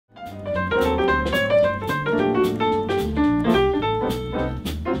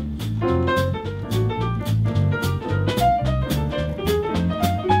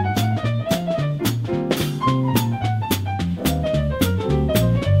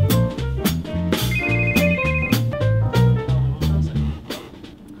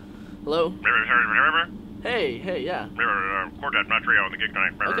Yeah. Quartet, not trio on the gig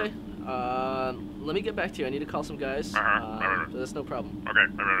tonight. Okay. Let me get back to you. I need to call some guys. That's no problem. Okay,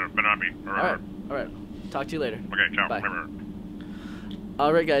 but not me. Alright. Talk to you later. Okay, ciao. Bye.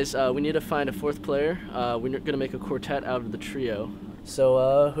 Alright guys, we need to find a fourth player. We're gonna make a quartet out of the trio.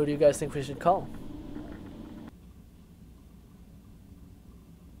 So, who do you guys think we should call?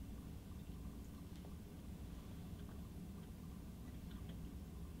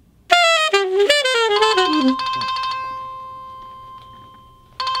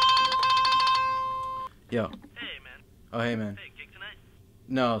 Yo. Hey, man. Oh, hey, man. Hey, gig tonight?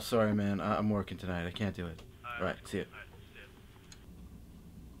 No, sorry, man. I'm working tonight. I can't do it. All right, see ya. All right, see ya.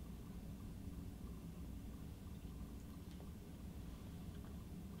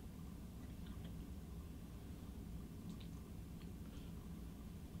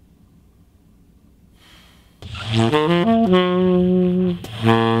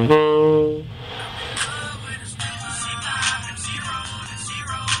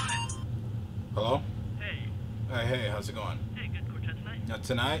 Hello? Hey. Hey, how's it going? Hey, good quartet tonight?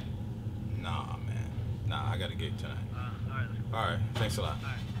 Tonight? Nah, man. Nah, I got a gig tonight. Alright, let's go. Alright, thanks a lot.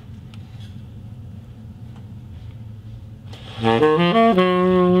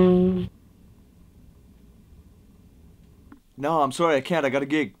 No, I'm sorry, I can't. I got a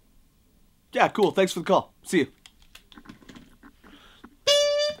gig. Yeah, cool. Thanks for the call. See you.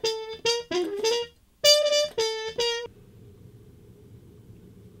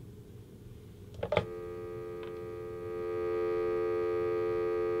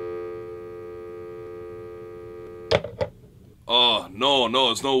 Oh, no,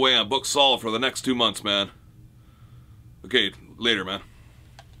 there's no way I'm booked solid for the next 2 months, man. Okay, later, man.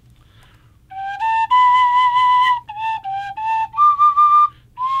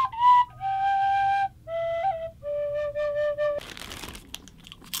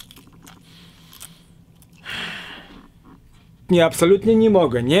 Nie, absolutnie nie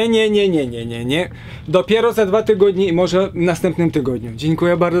mogę. Nie. Dopiero za 2 tygodnie i może w następnym tygodniu.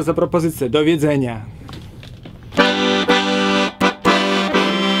 Dziękuję bardzo za propozycję. Do widzenia.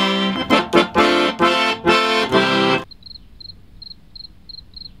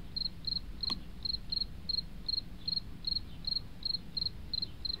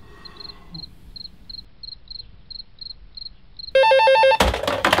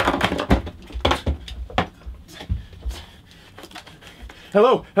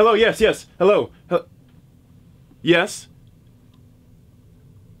 Hello, yes, hello. Yes?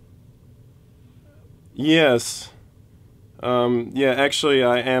 Yes. Yeah, actually,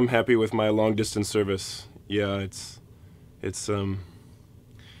 I am happy with my long-distance service. Yeah,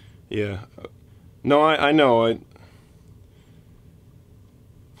 yeah. No, I know,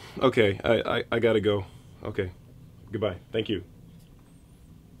 okay, I gotta go. Okay, goodbye, thank you.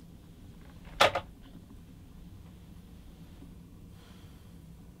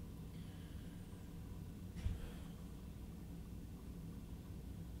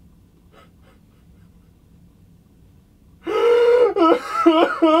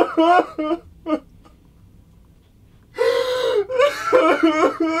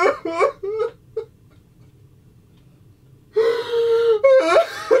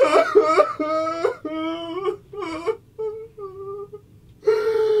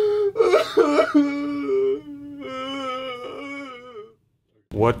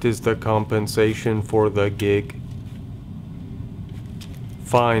 What is the compensation for the gig?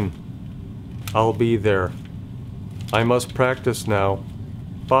 Fine. I'll be there. I must practice now.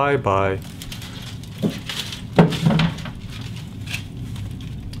 Bye-bye.